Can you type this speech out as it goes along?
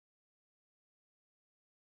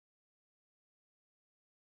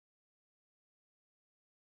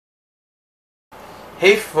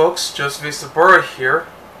Hey folks, Joseph Sobora here.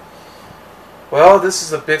 Well, this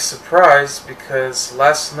is a big surprise because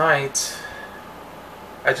last night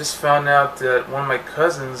I just found out that one of my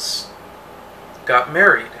cousins got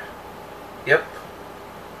married. Yep,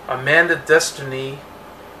 Amanda Destiny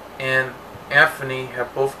and Anthony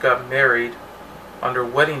have both got married on their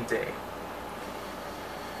wedding day.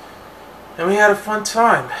 And we had a fun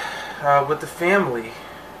time with the family.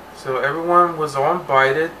 So everyone was all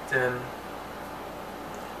invited, and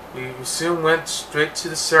we soon went straight to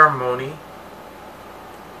the ceremony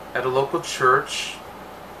at a local church.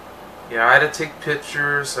 Yeah, I had to take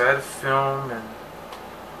pictures, I had to film and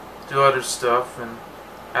do other stuff, and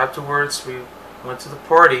afterwards we went to the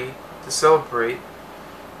party to celebrate,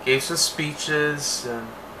 gave some speeches and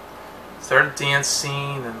started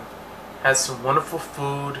dancing and had some wonderful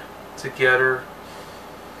food together.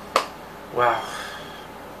 Wow,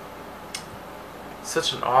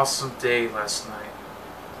 such an awesome day last night.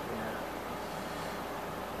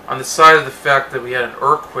 On the side of the fact that we had an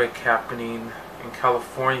earthquake happening in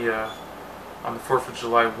California on the 4th of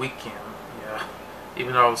July weekend, yeah,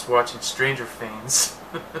 even though I was watching Stranger Things,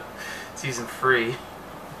 season 3,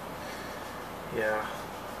 yeah,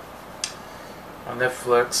 on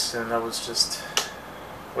Netflix, and that was just,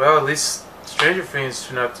 well, at least Stranger Things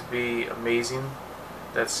turned out to be amazing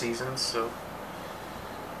that season, so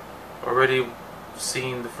already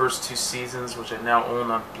seeing the first 2 seasons, which I now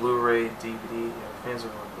own on Blu-ray and DVD. Yeah, fans are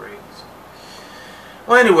going great.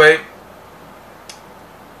 Well, anyway,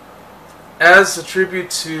 as a tribute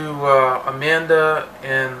to Amanda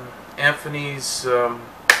and Anthony's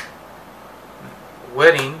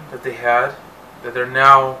wedding that they had, that they're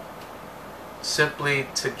now simply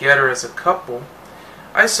together as a couple,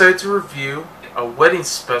 I decided to review a wedding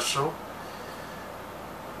special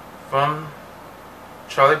from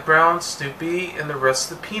Charlie Brown, Snoopy, and the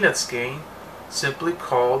rest of the Peanuts gang, simply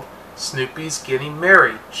called Snoopy's Getting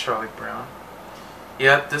Married, Charlie Brown.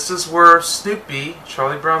 Yet this is where Snoopy,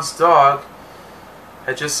 Charlie Brown's dog,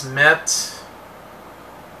 had just met,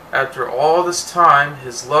 after all this time,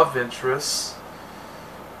 his love interest,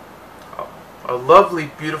 a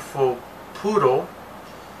lovely, beautiful poodle,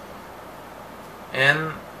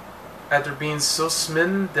 and after being so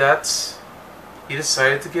smitten that he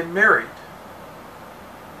decided to get married.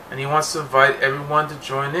 And he wants to invite everyone to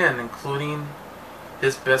join in, including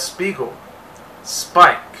his best beagle,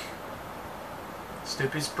 Spike,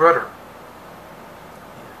 Snoopy's brother.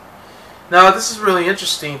 Now this is really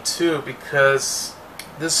interesting too, because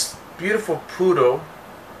this beautiful poodle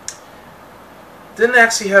didn't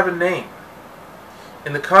actually have a name.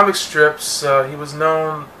 In the comic strips, he was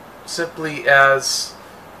known simply as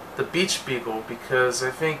the Beach Beagle, because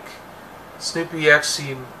I think Snoopy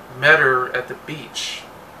actually met her at the beach.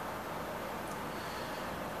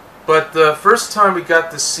 But the first time we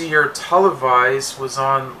got to see her televised was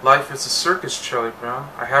on Life as a Circus, Charlie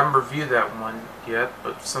Brown. I haven't reviewed that one yet,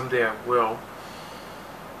 but someday I will.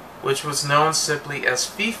 Which was known simply as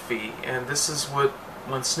Fifi, and this is what,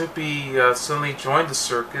 when Snoopy suddenly joined the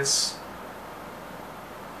circus,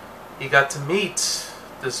 he got to meet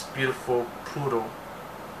this beautiful poodle.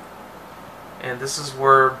 And this is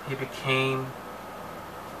where he became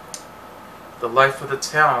the life of the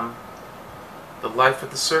town, the life of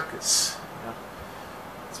the circus, yeah.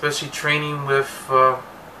 Especially training with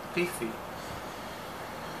Fifi.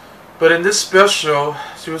 But in this special,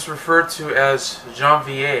 she was referred to as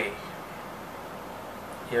Genevieve.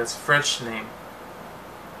 Yeah, it's a French name.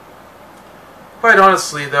 Quite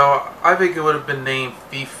honestly, though, I think it would have been named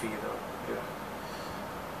Fifi, though. Yeah,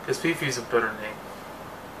 because Fifi is a better name.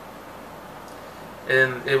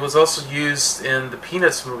 And it was also used in the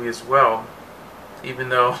Peanuts movie as well, even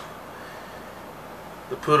though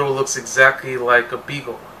the poodle looks exactly like a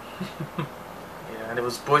beagle. Yeah, and it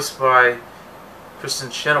was voiced by Kristen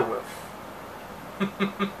Chenoweth.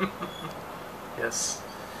 Yes.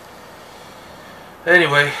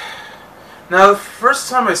 Anyway, now the first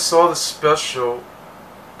time I saw the special,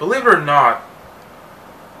 believe it or not,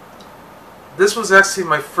 this was actually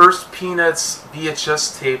my first Peanuts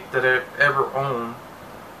VHS tape that I ever owned,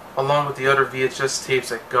 along with the other VHS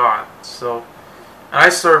tapes I got. So, and I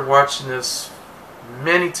started watching this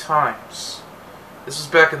many times. This was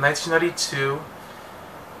back in 1992,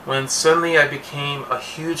 when suddenly I became a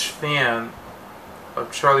huge fan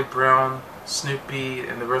of Charlie Brown, Snoopy,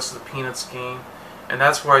 and the rest of the Peanuts gang. And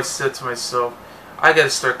that's why I said to myself, I gotta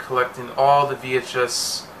start collecting all the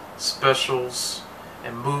VHS specials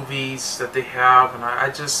and movies that they have, and I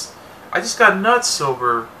just got nuts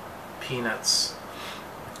over Peanuts.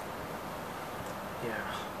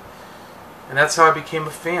 Yeah. And that's how I became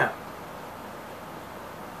a fan.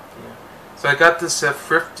 So I got this at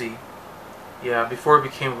Thrifty, yeah, before it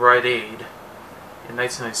became Rite Aid in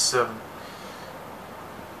 1997.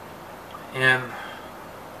 And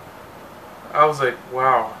I was like,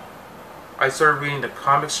 wow. I started reading the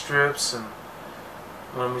comic strips, and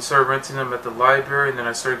when we started renting them at the library, and then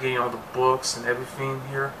I started getting all the books and everything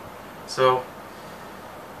here. So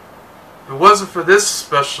if it wasn't for this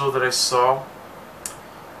special that I saw,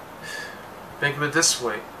 think of it this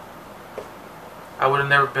way, I would have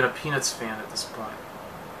never been a Peanuts fan at this point.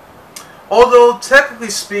 Although,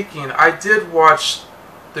 technically speaking, I did watch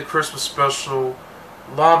the Christmas special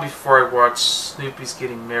long before I watched Snoopy's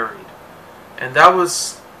Getting Married. And that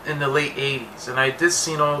was in the late 80s. And I did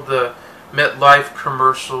see all the MetLife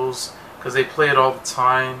commercials, because they play it all the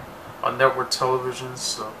time on network television.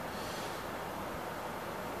 So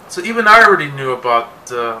even I already knew about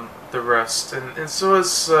the rest. And so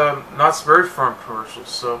is Knott's Berry Farm commercials.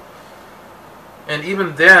 So, and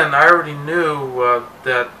even then, I already knew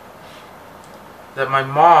that my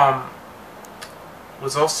mom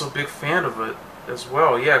was also a big fan of it as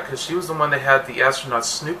well. Yeah, because she was the one that had the astronaut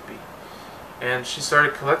Snoopy. And she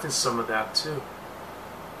started collecting some of that too.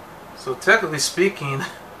 So technically speaking,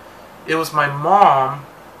 it was my mom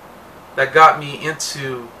that got me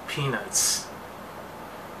into Peanuts.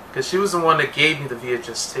 Because she was the one that gave me the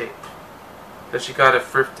VHS tape that she got at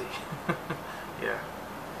Thrifty. Yeah.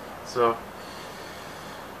 So,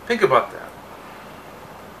 think about that.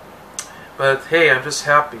 But hey, I'm just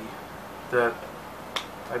happy that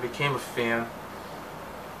I became a fan,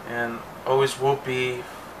 and always will be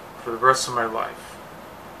for the rest of my life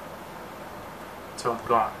until I'm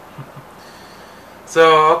gone.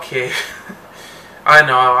 So okay, I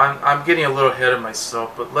know I'm getting a little ahead of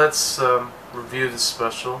myself, but let's review the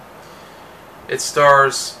special. It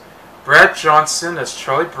stars Brad Johnson as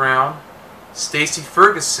Charlie Brown, Stacy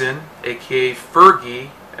Ferguson, aka Fergie,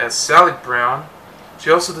 as Sally Brown. She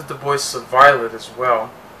also did the voice of Violet as well.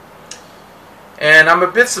 And I'm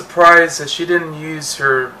a bit surprised that she didn't use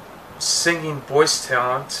her singing voice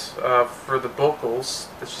talent for the vocals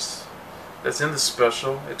that's in the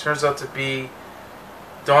special. It turns out to be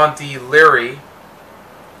Dawnn D. Leary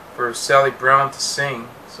for Sally Brown to sing.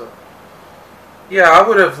 So yeah, I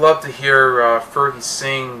would have loved to hear Fergie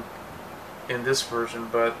sing in this version,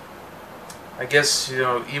 but I guess, you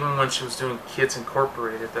know, even when she was doing Kids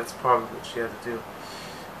Incorporated, that's probably what she had to do.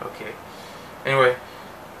 Okay. Anyway,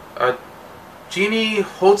 Gini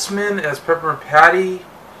Holtzman as Peppermint Patty,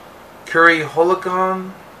 Keri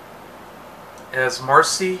Houlihan as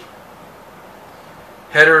Marcy,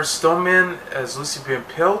 Heather Stoneman as Lucy Van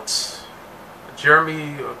Pelt,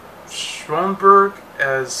 Jeremy Schoenberg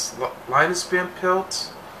as Linus Van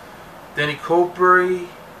Pelt, Denny Colby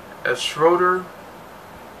as Schroeder,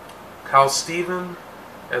 Kyle Steven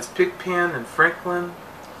as Pigpen and Franklin,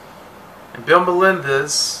 and Bill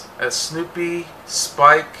Meléndez as Snoopy,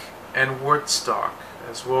 Spike, and Woodstock,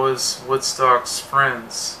 as well as Woodstock's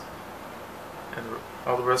friends and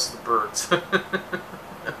all the rest of the birds.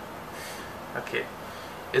 Okay.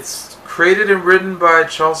 It's created and written by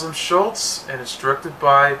Charles M. Schulz, and it's directed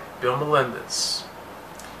by Bill Meléndez.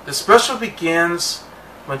 The special begins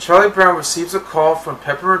when Charlie Brown receives a call from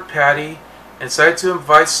Peppermint Patty and decides to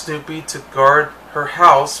invite Snoopy to guard her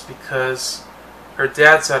house because her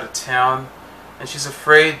dad's out of town, and she's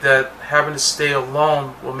afraid that having to stay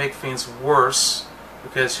alone will make things worse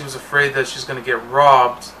because she was afraid that she's going to get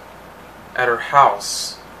robbed at her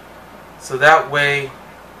house. So that way,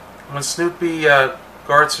 when Snoopy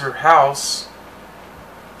guards her house,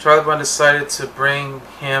 Charlie Brown decided to bring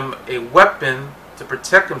him a weapon to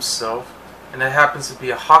protect himself, and that happens to be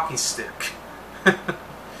a hockey stick.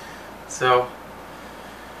 So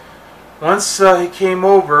once he came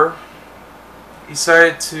over, he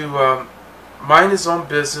decided to mind his own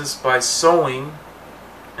business by sewing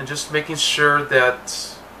and just making sure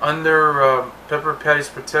that under Pepper Patty's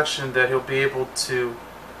protection that he'll be able to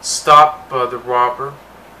stop the robber.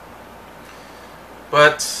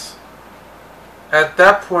 But at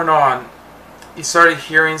that point on, he started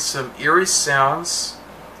hearing some eerie sounds.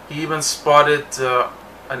 He even spotted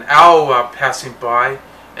an owl passing by,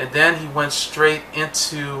 and then he went straight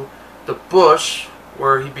into the bush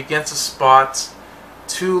where he began to spot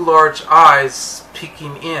two large eyes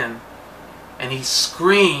peeking in, and he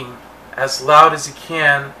screamed as loud as he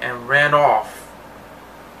can and ran off.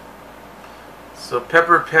 So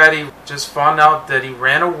Pepper Patty just found out that he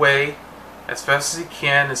ran away as fast as he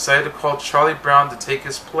can and decided to call Charlie Brown to take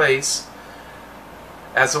his place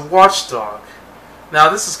as a watchdog. Now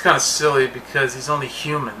this is kind of silly because he's only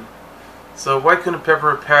human. So why couldn't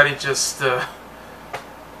Pepper Patty just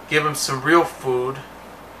give him some real food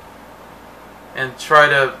and try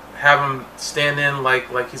to have him stand in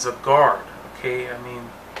like he's a guard. Okay, I mean,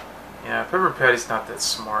 yeah, Pepper and Patty's not that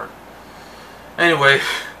smart. Anyway,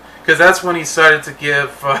 because that's when he started to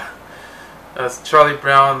give Charlie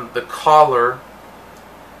Brown the collar,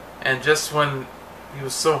 and just when he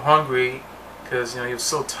was so hungry, because he was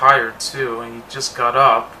so tired too, and he just got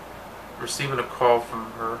up, receiving a call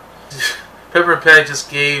from her. Pepper and Patty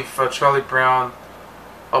just gave Charlie Brown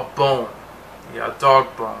a bone, yeah, a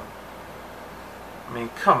dog bone. I mean,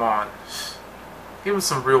 come on, give him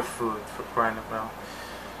some real food, for crying out loud.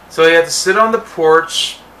 So he had to sit on the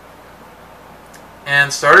porch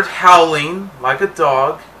and started howling like a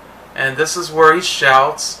dog, and this is where he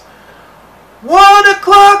shouts, 1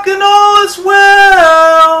 o'clock and all is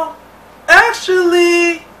well.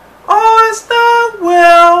 Actually, all is not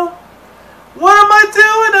well. What am I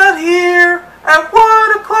doing out here at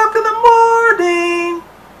 1 o'clock in the morning?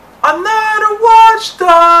 I'm not a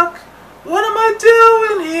watchdog. What am I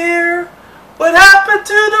doing here? What happened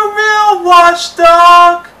to the real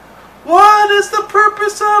watchdog? What is the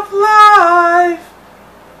purpose of life?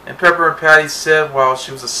 And Pepper and Patty said while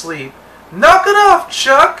she was asleep, knock it off,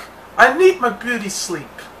 Chuck. I need my beauty sleep.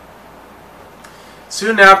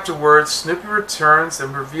 Soon afterwards, Snoopy returns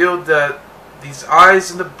and revealed that these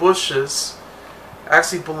eyes in the bushes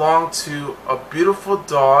actually belonged to a beautiful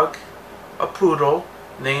dog, a poodle,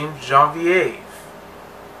 named Genevieve.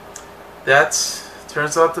 That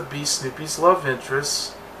turns out to be Snoopy's love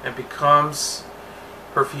interest and becomes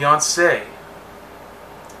her fiancée.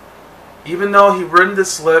 Even though he written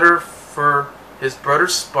this letter for his brother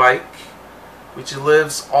Spike, which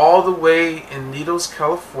lives all the way in Needles,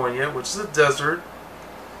 California, which is a desert,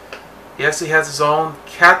 he actually has his own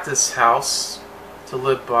cactus house to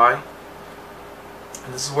live by.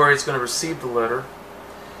 And this is where he's going to receive the letter.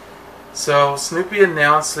 So Snoopy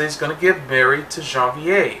announced that he's going to get married to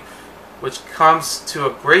Genevieve, which comes to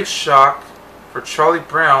a great shock for Charlie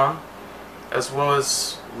Brown, as well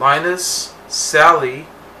as Linus, Sally,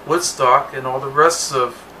 Woodstock, and all the rest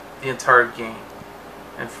of the entire gang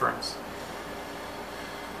and friends.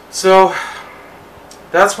 So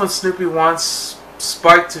that's when Snoopy wants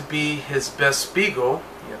Spike to be his best beagle,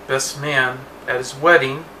 best man at his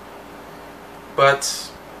wedding,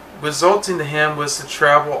 but resulting to him was to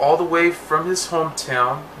travel all the way from his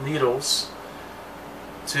hometown, Needles,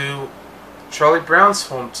 to Charlie Brown's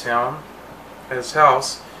hometown, at his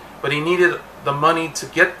house, but he needed the money to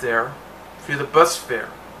get there through the bus fare.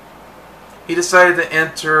 He decided to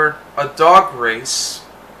enter a dog race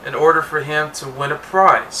in order for him to win a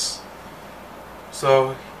prize.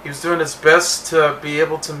 So he was doing his best to be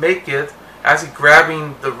able to make it, actually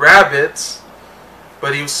grabbing the rabbits,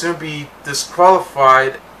 but he would soon be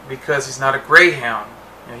disqualified because he's not a greyhound.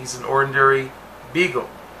 He's an ordinary beagle.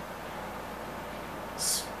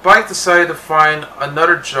 Spike decided to find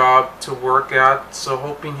another job to work at, so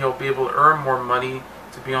hoping he'll be able to earn more money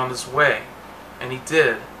to be on his way. And he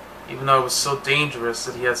did, even though it was so dangerous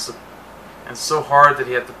that he had to, and so hard that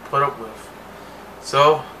he had to put up with.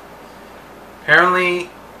 So apparently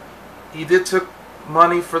he did took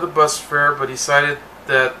money for the bus fare, but he decided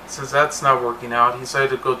that since that's not working out, he decided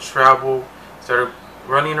to go travel, started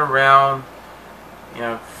running around,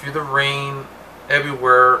 through the rain,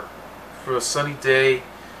 everywhere, for a sunny day,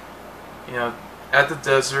 at the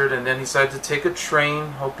desert, and then he decided to take a train,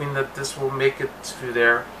 hoping that this will make it through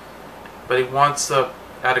there. But he wants up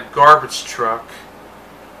at a garbage truck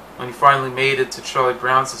when he finally made it to Charlie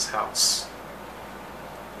Brown's house,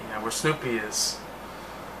 where Snoopy is.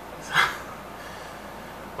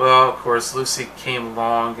 Well, of course, Lucy came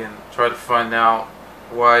along and tried to find out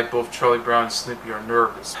why both Charlie Brown and Snoopy are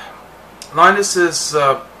nervous. Linus is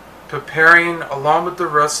preparing, along with the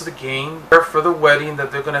rest of the gang, for the wedding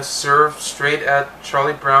that they're going to serve straight at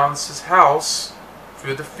Charlie Brown's house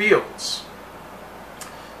through the fields.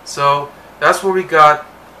 So that's where we got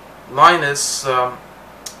Linus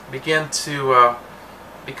begin to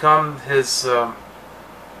become his sort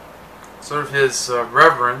of his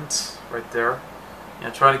reverend right there,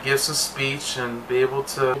 trying to give some speech and be able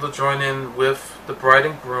to join in with the bride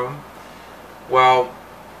and groom, while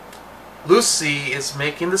Lucy is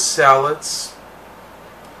making the salads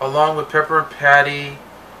along with Pepper and Patty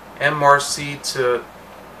and Marcy to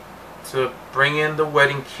bring in the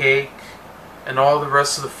wedding cake and all the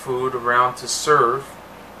rest of the food around to serve,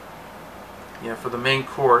 for the main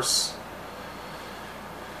course.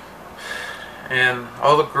 And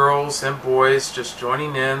all the girls and boys just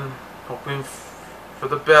joining in, hoping for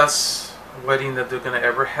the best wedding that they're going to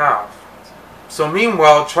ever have. So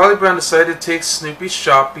meanwhile, Charlie Brown decided to take Snoopy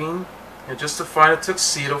shopping, and just to find a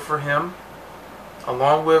tuxedo for him,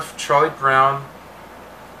 along with Charlie Brown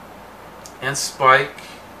and Spike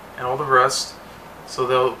and all the rest, so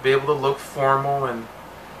they'll be able to look formal and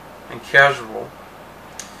casual.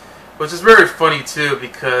 Which is very funny too,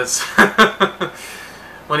 because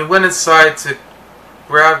when he went inside to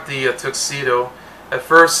grab the tuxedo, at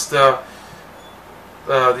first the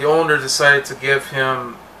owner decided to give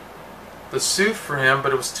him the suit for him,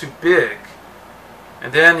 but it was too big.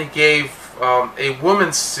 And then he gave a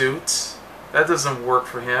woman's suit. That doesn't work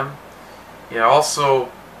for him. Yeah,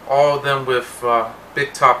 also all of them with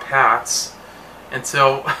big top hats,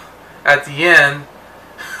 until at the end,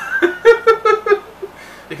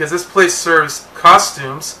 because this place serves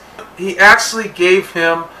costumes, he actually gave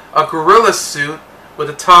him a gorilla suit with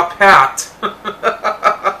a top hat.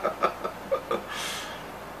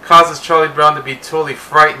 Causes Charlie Brown to be totally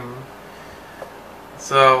frightened.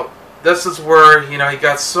 So this is where, he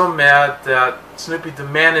got so mad that Snoopy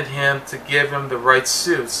demanded him to give him the right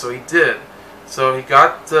suit. So he did. So he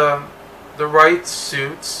got the right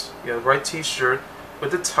suits, the right t-shirt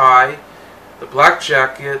with the tie, the black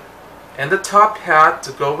jacket, and the top hat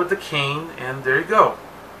to go with the cane, and there you go.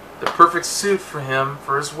 The perfect suit for him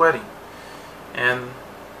for his wedding. And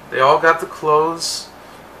they all got the clothes,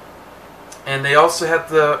 and they also had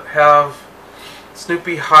to have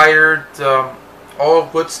Snoopy hired all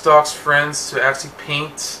of Woodstock's friends to actually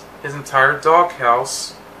paint his entire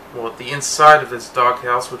doghouse. Well, the inside of his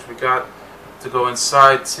doghouse, which we got to go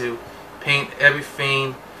inside to paint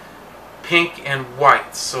everything pink and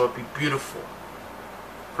white, so it'd be beautiful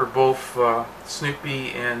for both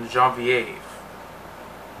Snoopy and Genevieve.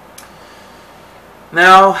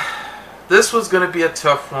 Now, this was going to be a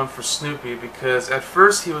tough one for Snoopy, because at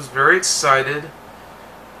first he was very excited,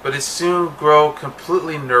 but he soon grew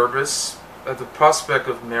completely nervous at the prospect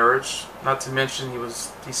of marriage. Not to mention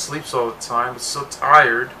he sleeps all the time. He's so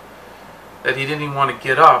tired that he didn't even want to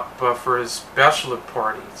get up for his bachelor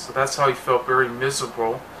party. So that's how he felt very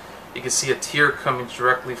miserable. You can see a tear coming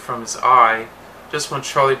directly from his eye just when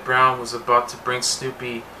Charlie Brown was about to bring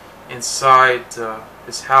Snoopy inside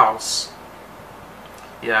his house.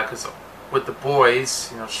 Yeah, because with the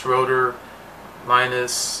boys, Schroeder,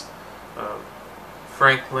 Linus,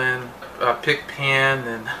 Franklin, Pickpan,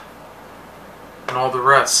 and all the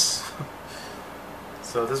rest.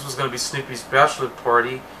 So this was going to be Snoopy's bachelor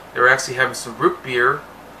party. They were actually having some root beer,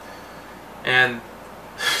 and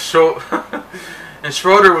Schroeder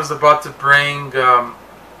was about to bring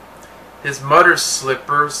his mother's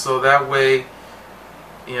slipper, so that way,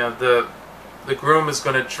 the groom is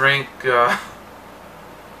going to drink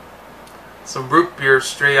some root beer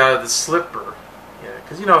straight out of the slipper. Yeah,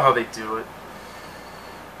 because you know how they do it.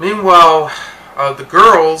 Meanwhile, the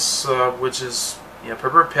girls, which is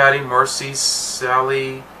Pepper, Patty, Marcy,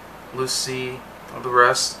 Sally, Lucy, all the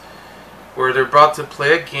rest, where they're about to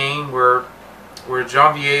play a game where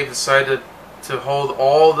Genevieve decided to hold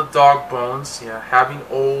all the dog bones, having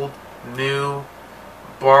old, new,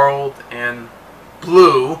 borrowed, and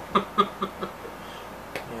blue.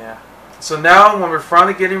 Yeah. So now, when we're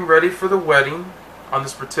finally getting ready for the wedding, on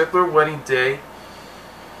this particular wedding day,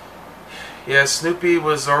 Snoopy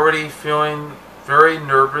was already feeling very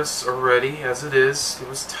nervous already, as it is. He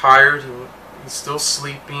was tired. He's still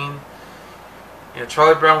sleeping.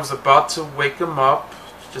 Charlie Brown was about to wake him up,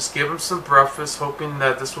 just give him some breakfast, hoping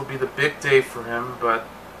that this will be the big day for him, but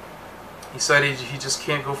he said he just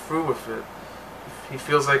can't go through with it. He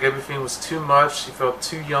feels like everything was too much. He felt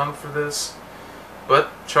too young for this.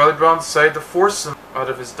 But Charlie Brown decided to force him out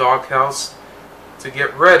of his doghouse to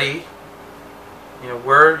get ready.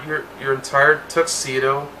 Wear your entire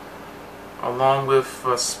tuxedo along with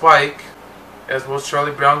Spike, as well as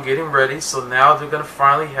Charlie Brown getting ready. So now they're going to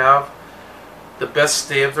finally have the best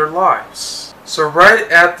day of their lives. So right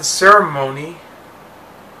at the ceremony,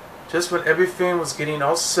 just when everything was getting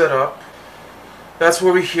all set up, that's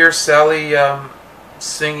where we hear Sally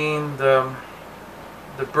singing the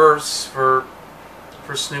verse for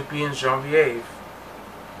Snoopy and Genevieve.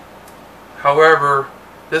 However,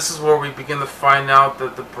 this is where we begin to find out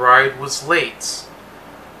that the bride was late.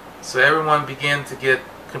 So everyone began to get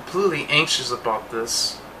completely anxious about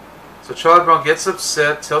this. So Charlie Brown gets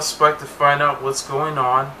upset, tells Spike to find out what's going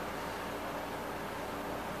on.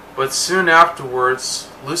 But soon afterwards,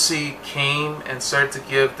 Lucy came and started to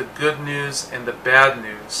give the good news and the bad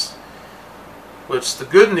news. Which the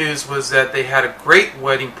good news was that they had a great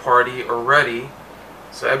wedding party already.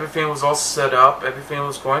 So everything was all set up, everything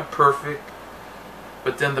was going perfect.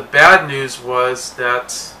 But then the bad news was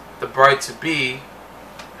that the bride-to-be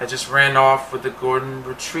had just ran off with the golden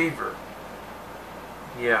retriever.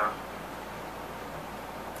 Yeah.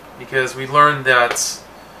 Because we learned that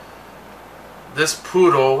this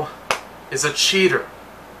poodle is a cheater.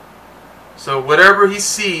 So whatever he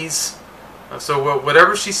sees,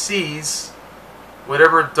 whatever she sees,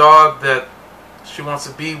 whatever dog that she wants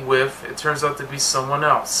to be with, it turns out to be someone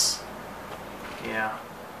else. Yeah.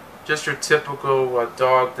 Just your typical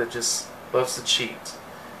dog that just loves to cheat.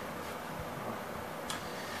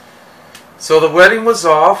 So the wedding was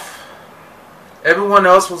off. Everyone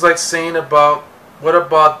else was like saying about, what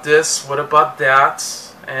about this, what about that,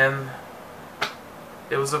 and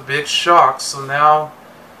it was a big shock. So now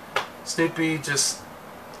Snoopy just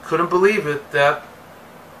couldn't believe it that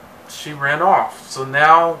she ran off. So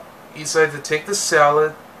now he decided to take the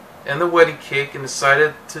salad and the wedding cake and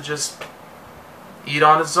decided to just eat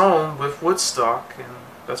on his own with Woodstock, and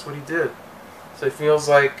that's what he did. So he feels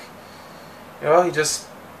like, you know, he just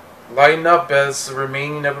lightened up as the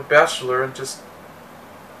remaining of a bachelor and just,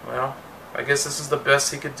 well, I guess this is the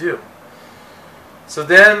best he could do. So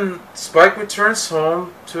then Spike returns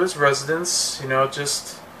home to his residence, you know,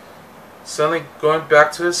 just suddenly going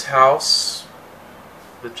back to his house,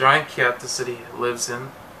 the giant cactus that he lives in,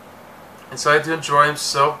 and decided to enjoy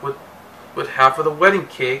himself with half of the wedding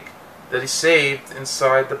cake that he saved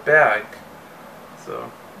inside the bag.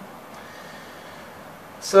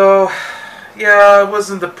 So yeah, it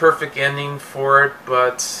wasn't the perfect ending for it,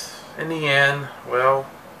 but in the end, well,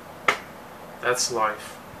 that's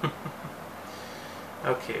life.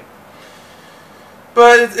 Okay.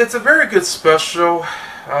 But it's a very good special.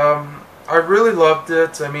 I really loved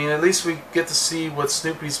it. I mean, at least we get to see what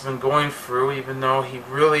Snoopy's been going through, even though he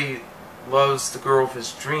really loves the girl of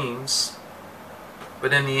his dreams.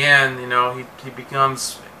 But in the end, you know, he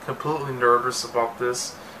becomes completely nervous about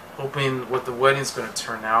this, hoping what the wedding's going to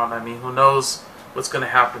turn out. I mean, who knows what's going to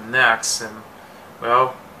happen next, and,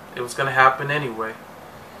 well, it was going to happen anyway.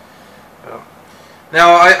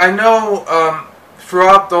 Now, I know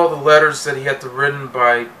throughout all the letters that he had to written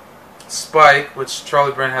by Spike, which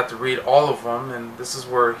Charlie Brown had to read all of them, and this is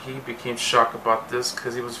where he became shocked about this,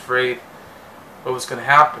 because he was afraid what was going to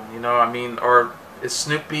happen. You know, I mean, is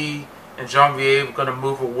Snoopy and Genevieve going to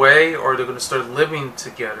move away, or they're going to start living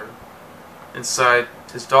together inside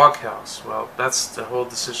his doghouse? Well, that's the whole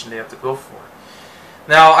decision they have to go for.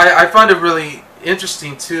 Now, I find it really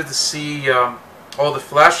interesting, too, to see all the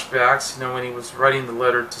flashbacks, you know, when he was writing the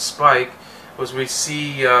letter to Spike, was we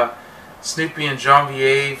see Snoopy and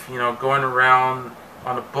Genevieve, you know, going around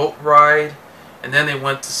on a boat ride, and then they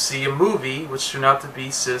went to see a movie, which turned out to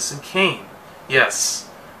be Citizen Kane. Yes,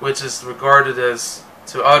 which is regarded as,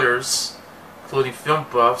 to others, including film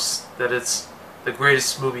buffs, that it's the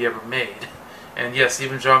greatest movie ever made. And yes,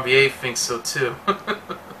 even Genevieve thinks so too.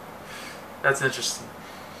 That's interesting.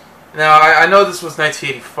 Now, I know this was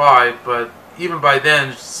 1985, but even by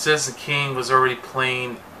then, Citizen Kane was already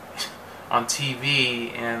playing on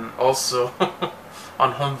TV and also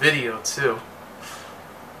on home video too.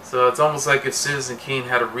 So it's almost like if Citizen Kane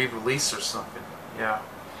had a re-release or something. Yeah.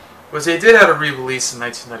 But they did have a re-release in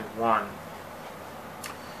 1991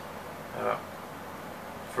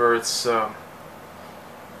 for its, I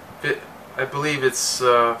believe its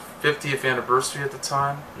 50th anniversary at the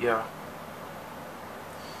time. Yeah.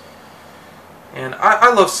 And I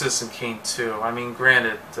love Citizen Kane too. I mean,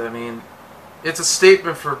 granted, I mean, it's a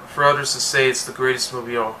statement for others to say it's the greatest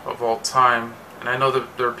movie of all time. And I know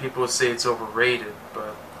that there are people who say it's overrated,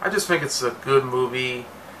 but I just think it's a good movie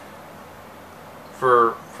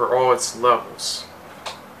for all its levels.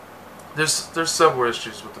 There's several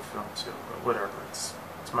issues with the film too, but whatever. It's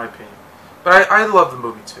my opinion. But I love the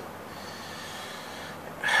movie too.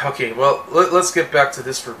 Okay, well, let's get back to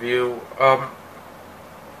this review.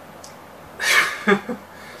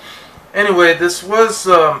 Anyway, this was,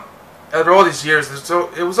 after all these years,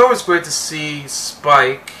 it was always great to see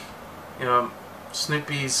Spike, you know,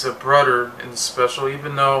 Snoopy's brother in the special,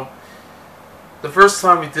 even though the first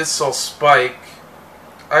time we did saw Spike,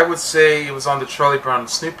 I would say it was on the Charlie Brown and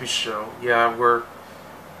Snoopy show. Yeah, where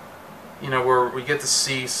we get to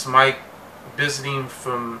see Spike visiting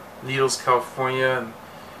from Needles, California,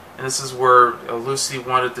 and this is where Lucy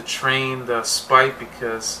wanted to train the Spike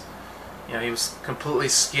because, you know, he was completely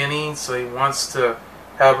skinny, so he wants to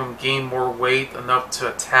have him gain more weight enough to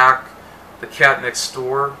attack the cat next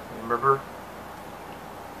door. Remember?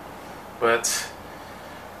 But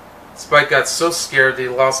Spike got so scared that he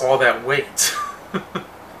lost all that weight.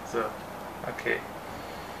 So, okay.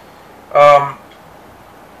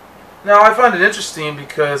 Now I find it interesting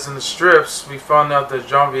because in the strips we found out that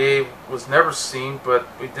Genevieve was never seen, but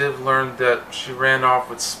we did learn that she ran off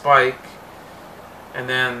with Spike, and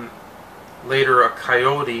then later a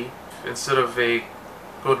coyote instead of a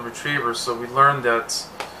golden retriever. So we learned that,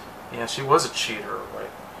 yeah, she was a cheater, right?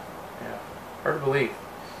 Yeah, hard to believe.